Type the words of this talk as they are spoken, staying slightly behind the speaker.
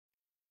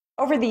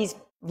Over these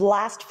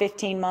last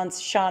 15 months,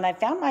 Sean, I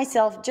found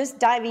myself just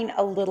diving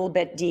a little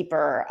bit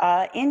deeper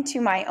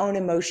into my own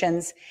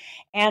emotions,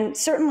 and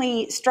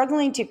certainly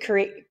struggling to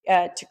create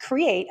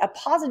a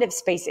positive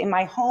space in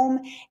my home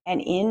and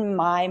in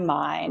my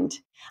mind.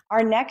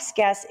 Our next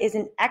guest is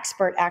an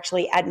expert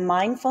actually at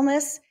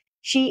mindfulness.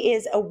 She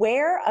is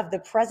aware of the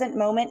present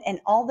moment and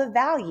all the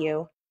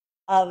value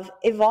of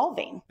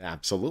evolving.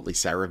 Absolutely.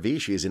 Sarah Vie.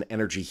 She is an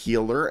energy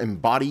healer,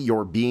 embody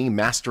your being,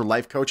 master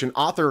life coach, and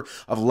author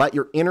of Let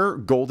Your Inner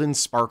Golden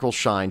Sparkle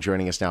Shine,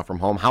 joining us now from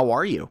home. How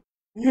are you?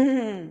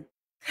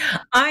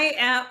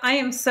 I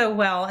am so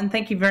well, and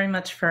thank you very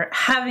much for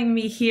having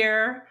me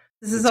here.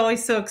 This is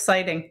always so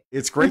exciting.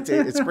 It's great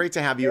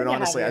to have you. And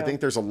honestly, I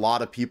think there's a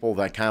lot of people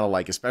that kind of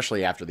like,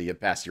 especially after the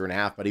past year and a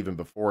half, but even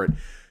before it,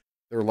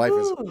 their life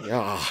is,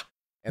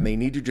 and they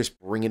need to just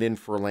bring it in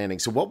for a landing.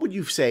 So what would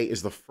you say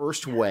is the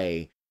first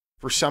way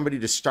for somebody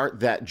to start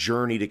that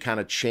journey to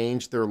kind of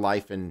change their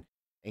life and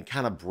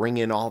kind of bring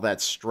in all that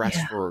stress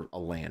for a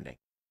landing?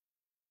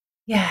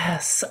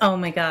 Yes. Oh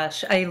my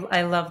gosh.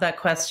 I love that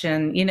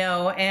question.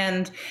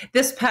 And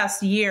this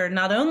past year,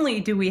 not only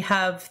do we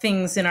have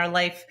things in our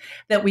life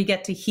that we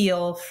get to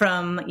heal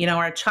from,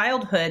 our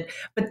childhood,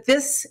 but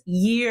this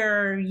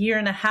year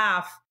and a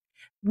half,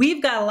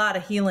 we've got a lot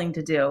of healing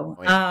to do.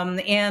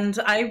 And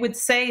I would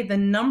say the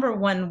number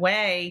one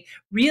way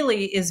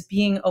really is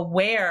being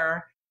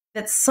aware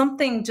that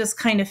something just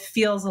kind of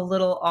feels a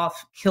little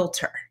off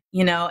kilter,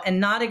 and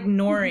not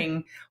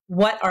ignoring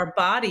what our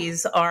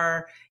bodies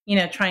are,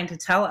 trying to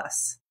tell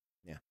us.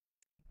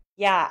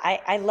 Yeah,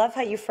 I love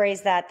how you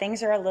phrase that.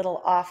 Things are a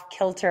little off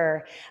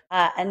kilter.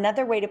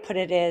 Another way to put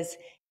it is,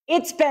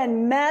 it's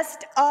been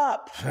messed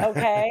up.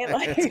 Okay.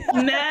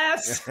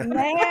 Mess.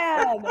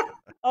 Man.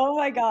 Oh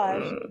my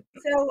gosh.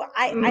 So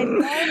I love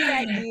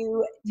that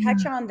you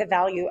touch on the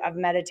value of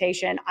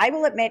meditation. I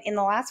will admit, in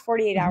the last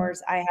 48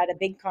 hours, I had a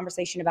big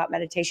conversation about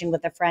meditation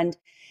with a friend.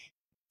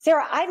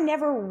 Sarah, I've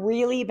never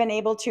really been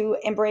able to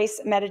embrace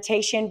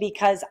meditation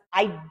because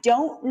I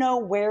don't know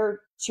where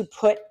to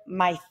put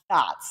my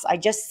thoughts. I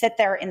just sit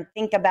there and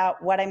think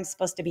about what I'm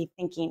supposed to be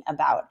thinking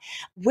about.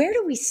 Where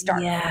do we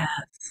start? Yes.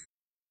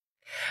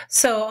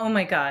 So, oh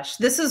my gosh,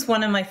 this is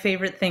one of my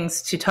favorite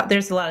things to talk.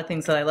 There's a lot of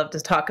things that I love to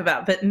talk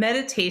about, but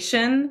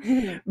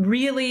meditation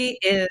really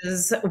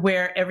is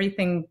where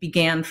everything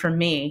began for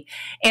me.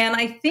 And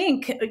I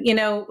think,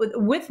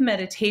 with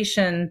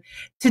meditation,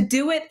 to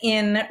do it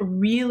in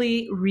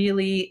really,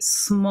 really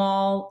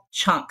small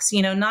chunks,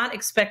 not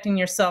expecting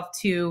yourself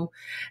to,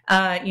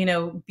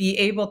 be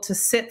able to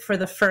sit for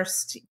the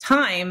first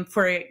time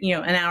for,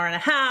 an hour and a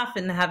half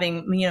and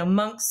having,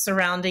 monks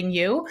surrounding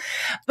you,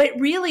 but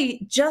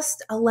really just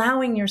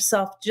allowing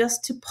yourself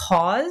just to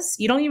pause.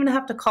 You don't even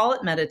have to call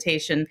it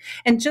meditation,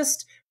 and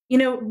just,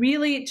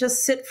 really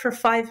just sit for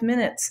 5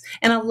 minutes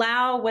and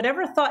allow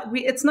whatever thought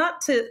it's not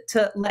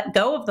to let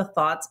go of the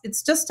thoughts.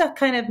 It's just to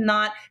kind of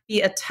not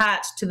be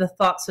attached to the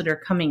thoughts that are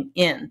coming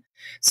in.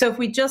 So if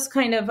we just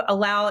kind of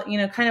allow,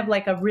 kind of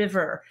like a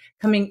river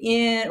coming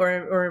in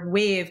or a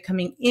wave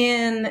coming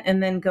in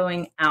and then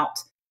going out,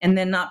 and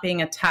then not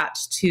being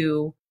attached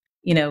to,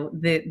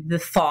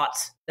 the thought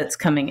that's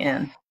coming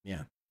in.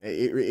 Yeah.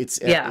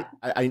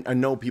 I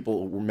know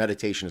people where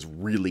meditation has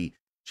really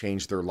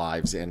changed their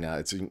lives, and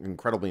it's an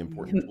incredibly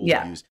important tool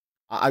to use.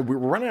 We're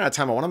running out of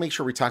time. I want to make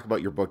sure we talk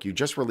about your book. You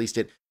just released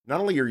it.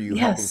 Not only are you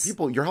helping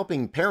people, you're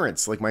helping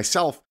parents like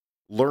myself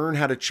learn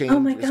how to change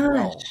as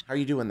well. How are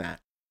you doing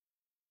that?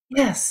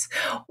 Yes.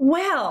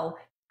 Well,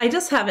 I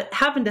just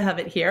happen to have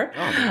it here.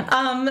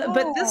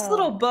 But this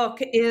little book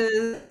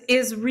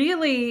is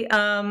really,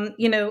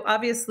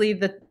 obviously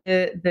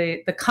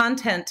the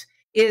content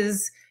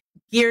is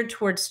geared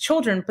towards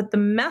children, but the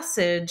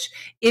message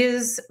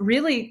is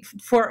really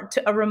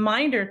a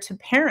reminder to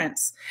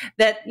parents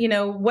that,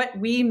 what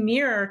we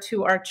mirror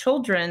to our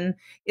children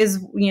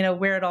is,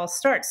 where it all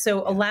starts.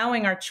 So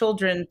allowing our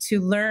children to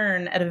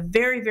learn at a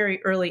very,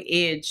 very early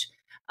age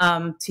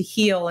to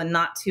heal and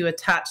not to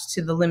attach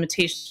to the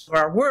limitations of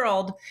our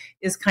world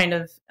is kind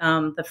of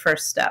the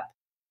first step.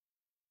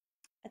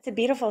 That's a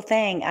beautiful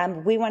thing.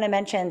 We want to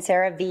mention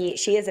Sarah Vie.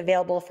 She is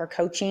available for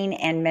coaching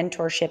and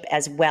mentorship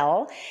as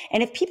well.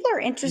 And if people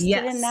are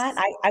interested in that,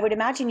 I would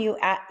imagine you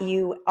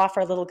offer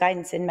a little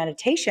guidance in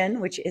meditation,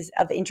 which is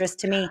of interest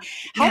to me.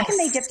 How can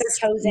they dip their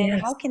toes in?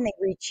 How can they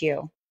reach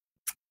you?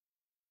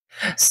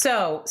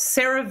 So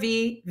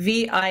sarahvie.com.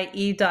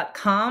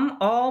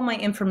 All my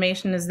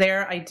information is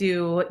there. I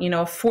do, a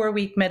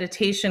 4-week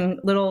meditation,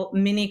 little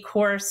mini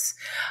course.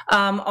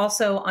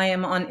 Also, I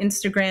am on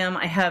Instagram.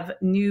 I have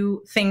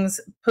new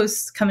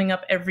posts coming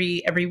up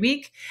every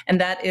week.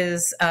 And that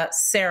is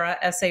Sarah,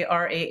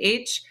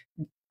 SARAH,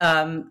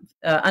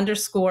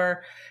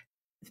 underscore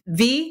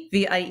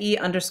VIE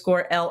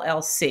underscore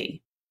LLC.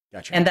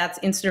 Gotcha. And that's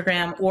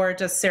Instagram or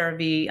just Sarah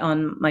Vie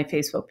on my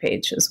Facebook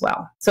page as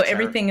well. So Sarah,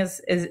 everything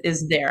is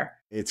there.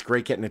 It's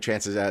great getting a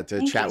chance to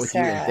Thank chat you, with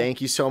you. And Sarah.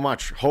 thank you so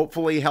much.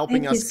 Hopefully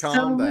helping Thank you us calm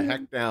so the much.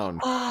 heck down.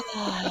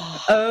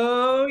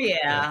 Oh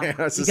yeah. You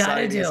gotta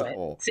Society as do a it.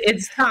 whole.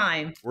 It's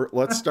time.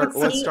 Let's start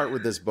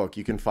with this book.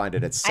 You can find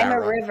it at I'm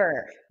Sarah. a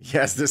river.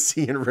 Yes, the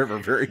sea and river.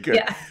 Very good.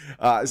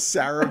 Yeah.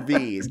 Sarah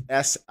Vie,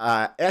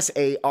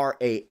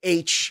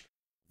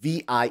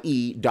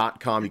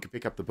 SARAHVIE.com. You can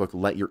pick up the book,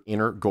 Let Your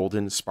Inner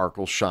Golden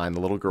Sparkle Shine. The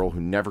little girl who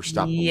never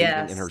stopped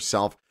believing in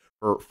herself.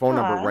 Her phone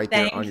number right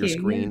there on your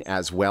screen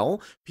as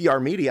well. PR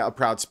Media, a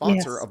proud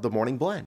sponsor of the Morning Blend.